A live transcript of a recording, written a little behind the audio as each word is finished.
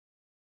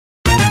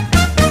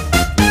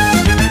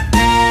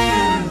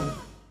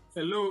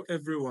Hello,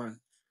 everyone.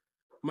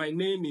 My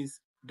name is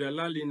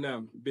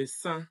Delalinam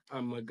Besan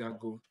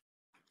Amagago.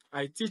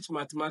 I teach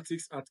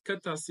mathematics at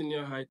Keta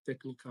Senior High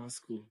Technical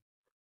School,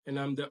 and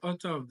I'm the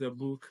author of the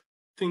book,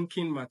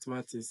 Thinking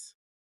Mathematics.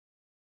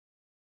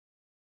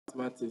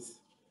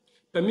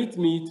 Permit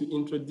me to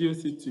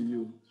introduce it to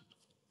you.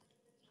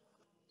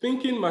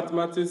 Thinking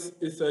Mathematics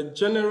is a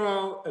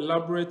general,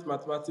 elaborate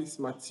mathematics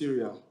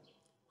material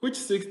which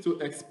seeks to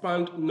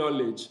expand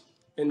knowledge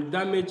and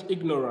damage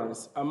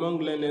ignorance among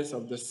learners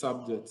of the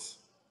subject.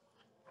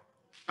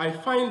 I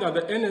find that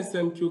the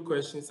NSMQ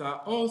questions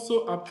are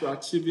also up to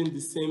achieving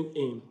the same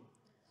aim.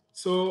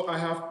 So I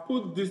have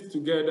put this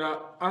together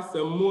as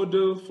a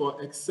model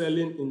for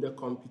excelling in the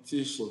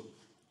competition.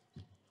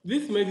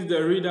 This makes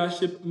the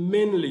readership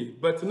mainly,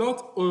 but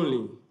not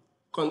only,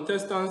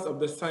 contestants of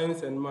the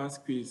science and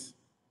math quiz.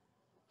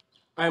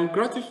 I am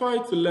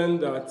gratified to learn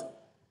that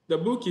the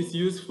book is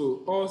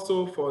useful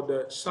also for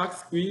the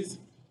Sharks quiz,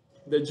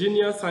 the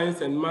Junior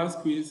Science and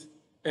Math quiz,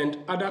 and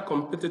other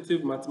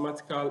competitive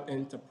mathematical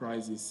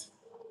enterprises.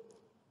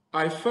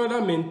 I further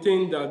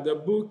maintain that the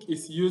book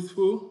is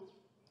useful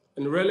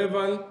and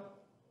relevant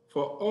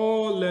for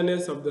all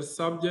learners of the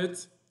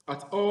subject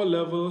at all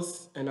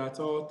levels and at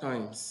all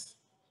times.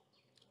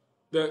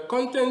 The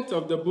content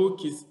of the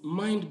book is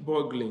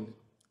mind-boggling,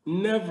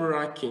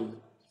 nerve-wracking,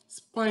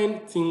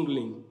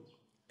 spine-tingling,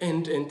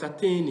 and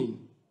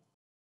entertaining.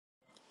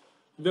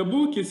 The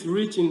book is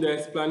rich in the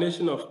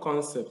explanation of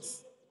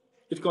concepts.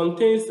 It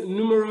contains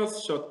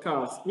numerous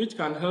shortcuts which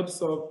can help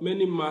solve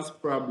many math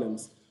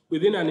problems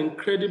within an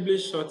incredibly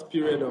short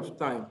period of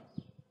time.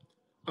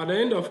 At the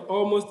end of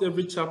almost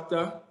every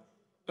chapter,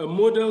 a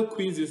model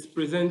quiz is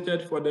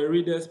presented for the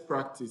reader's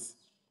practice.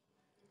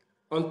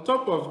 On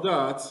top of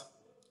that,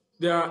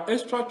 there are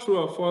extra true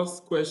or false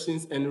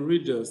questions and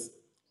riddles,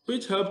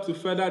 which help to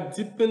further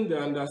deepen the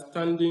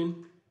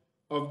understanding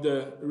of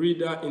the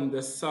reader in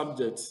the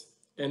subject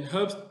and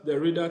helps the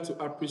reader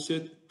to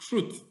appreciate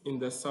truth in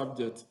the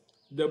subject.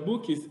 The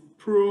book is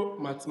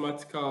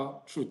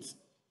pro-mathematical truth.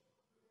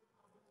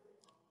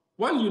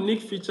 One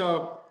unique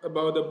feature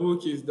about the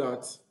book is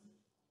that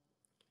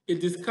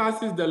it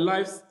discusses the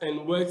lives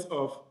and works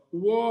of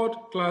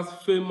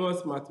world-class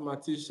famous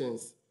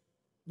mathematicians.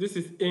 This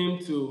is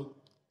aimed to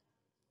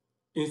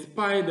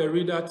inspire the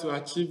reader to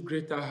achieve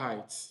greater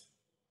heights.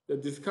 The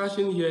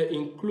discussion here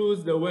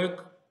includes the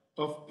work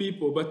of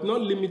people, but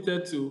not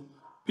limited to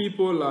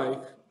people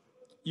like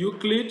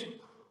Euclid,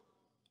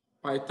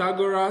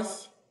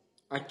 Pythagoras,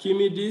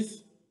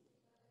 Archimedes,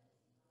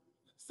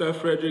 Sir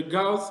Frederick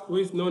Gauss, who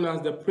is known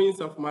as the Prince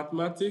of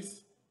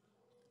Mathematics,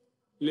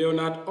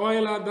 Leonhard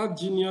Euler, that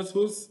genius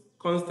whose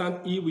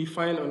constant E we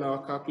find on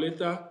our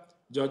calculator,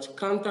 George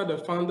Cantor, the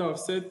founder of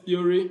set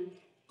theory,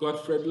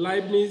 Gottfried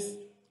Leibniz,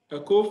 a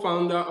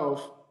co-founder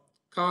of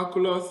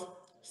calculus,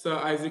 Sir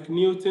Isaac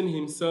Newton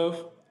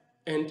himself,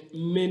 and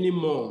many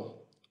more.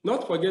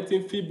 Not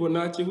forgetting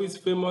Fibonacci, who is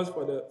famous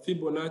for the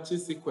Fibonacci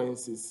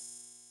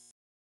sequences.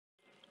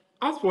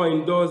 As for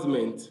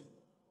endorsement,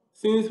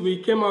 since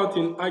we came out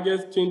in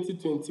August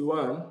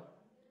 2021,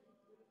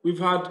 we've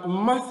had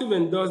massive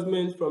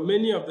endorsements from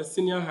many of the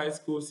senior high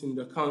schools in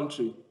the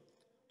country.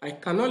 I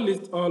cannot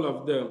list all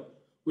of them.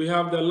 We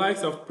have the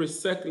likes of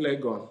Presec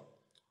Legon.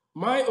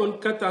 My own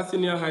Keta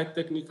Senior High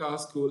Technical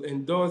School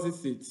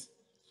endorses it.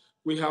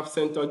 We have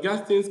St.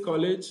 Augustine's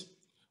College,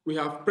 we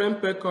have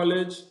Prempeh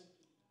College,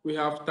 we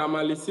have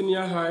Tamale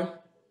Senior High,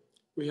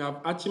 we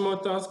have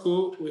Achimota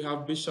School, we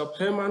have Bishop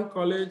Herman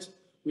College,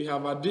 we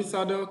have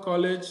Adisadel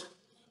College,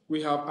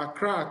 we have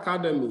Accra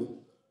Academy,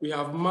 we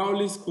have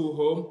Mauli School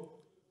Home,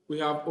 we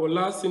have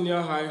Ola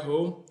Senior High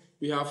Home,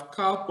 we have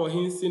Carl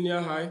Pohin Senior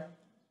High,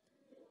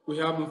 we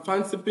have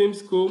Mfansipim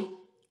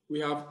School, we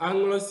have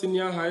Anglo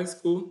Senior High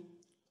School,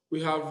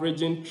 we have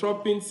Regent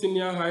Tropin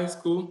Senior High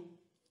School,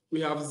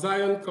 we have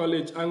Zion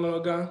College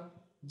Anglican,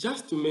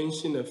 just to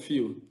mention a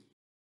few.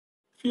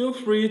 Feel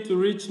free to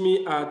reach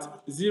me at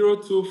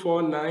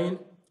 0249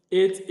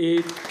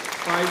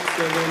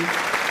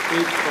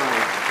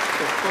 885785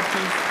 for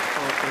copies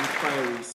or inquiries.